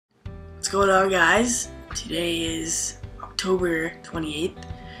going on, guys? Today is October 28th,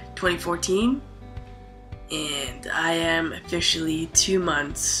 2014, and I am officially 2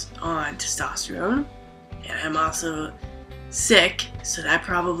 months on testosterone, and I'm also sick, so that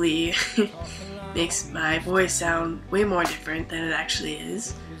probably makes my voice sound way more different than it actually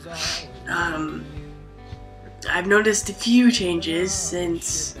is. I've noticed a few changes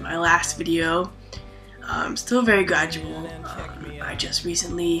since my last video. Still very gradual. I just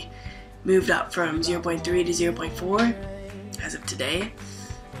recently moved up from 0.3 to 0.4 as of today,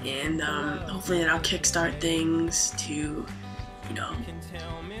 and hopefully that'll kickstart things to, you know,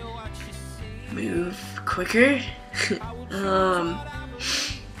 move quicker.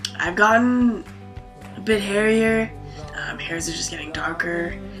 I've gotten a bit hairier. Hairs are just getting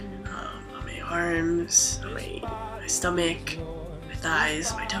darker on my arms, on my stomach, my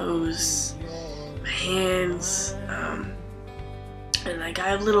thighs, my toes, my hands, and like I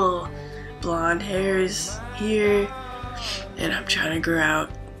have little blonde hairs here, and I'm trying to grow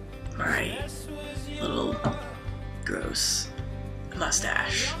out my little gross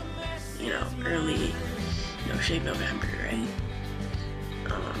mustache, you know, early, shave November, right?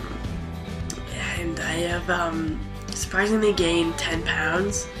 And I have surprisingly gained 10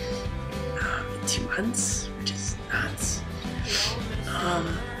 pounds in 2 months, which is nuts.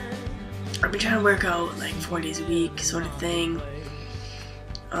 I've been trying to work out like 4 days a week sort of thing,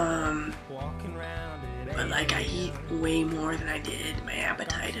 but like I eat way more than I did. My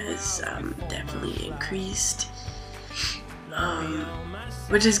appetite has definitely increased,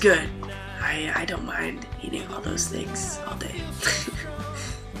 which is good. I don't mind eating all those things all day.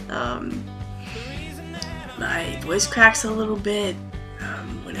 My voice cracks a little bit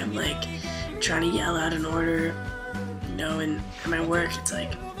when I'm like trying to yell out an order, and at my work it's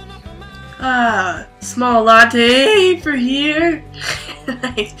like, small latte for here.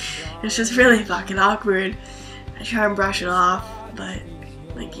 Like, it's just really fucking awkward. I try and brush it off, but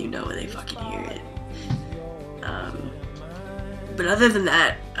like, they fucking hear it. But other than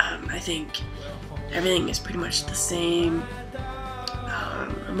that, I think everything is pretty much the same.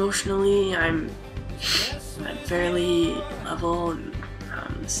 Emotionally, I'm fairly level and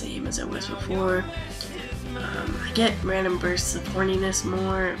the same as I was before. I get random bursts of horniness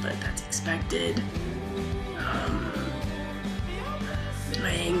more, but that's expected. My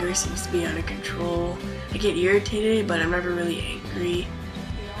anger seems to be under control. I get irritated, but I'm never really angry.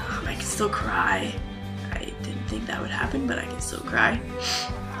 I can still cry. I didn't think that would happen, but I can still cry.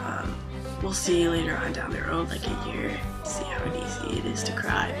 We'll see later on down the road, like a year, see how easy it is to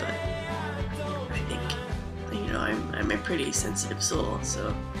cry, but I think, I'm a pretty sensitive soul, so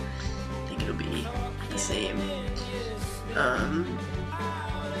I think it'll be the same. But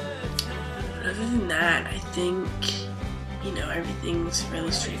other than that, I think, everything's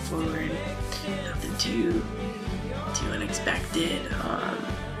fairly straightforward, nothing too unexpected.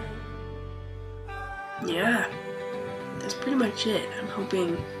 Yeah, that's pretty much it. I'm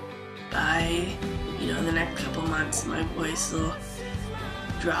hoping by, the next couple months my voice will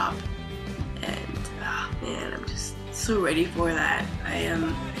drop, and man, I'm just so ready for that. I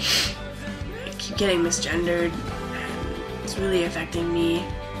keep getting misgendered, and it's really affecting me.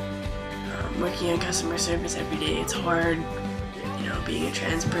 Working in customer service every day, it's hard, being a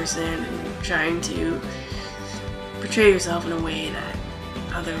trans person and trying to portray yourself in a way that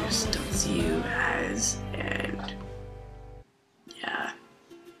others don't see you as, and yeah.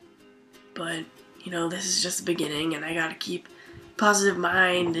 But, this is just the beginning, and I gotta keep a positive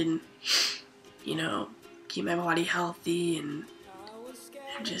mind and, keep my body healthy and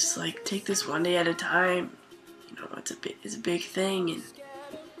just, like, take this one day at a time. It's a big thing, and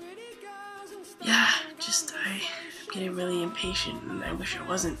yeah, I'm getting really impatient, and I wish I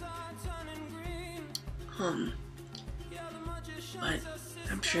wasn't. But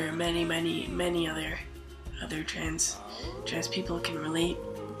I'm sure many other trans people can relate.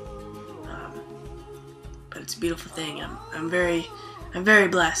 But it's a beautiful thing. I'm very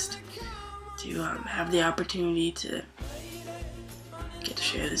blessed to have the opportunity to get to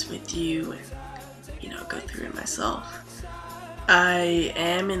share this with you and go through it myself. I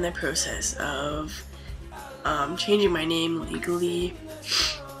am in the process of changing my name legally.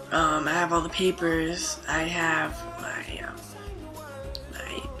 I have all the papers. I have my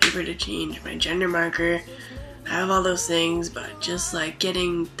paper to change my gender marker. I have all those things, but just like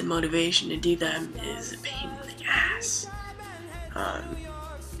getting the motivation to do them is a pain in the ass.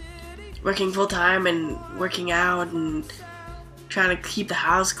 Working full time and working out and trying to keep the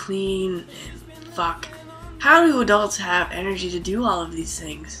house clean, and fuck. How do adults have energy to do all of these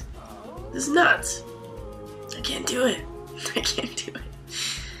things? This is nuts. I can't do it. I can't do it.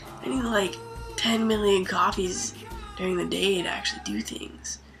 I need like 10 million coffees during the day to actually do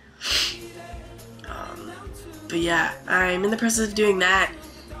things. But yeah, I'm in the process of doing that,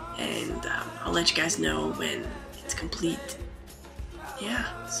 and I'll let you guys know when it's complete.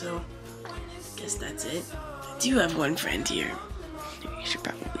 Yeah, so I guess that's it. I do have one friend here who you should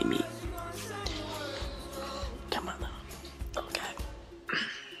probably meet. Come on, little guy.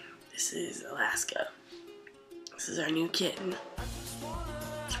 This is Alaska. This is our new kitten.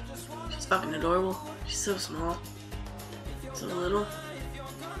 She's fucking adorable. She's so small. So little.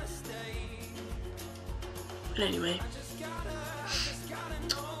 But anyway,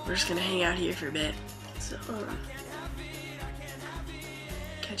 we're just gonna hang out here for a bit. So,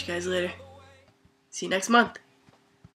 catch you guys later. See you next month.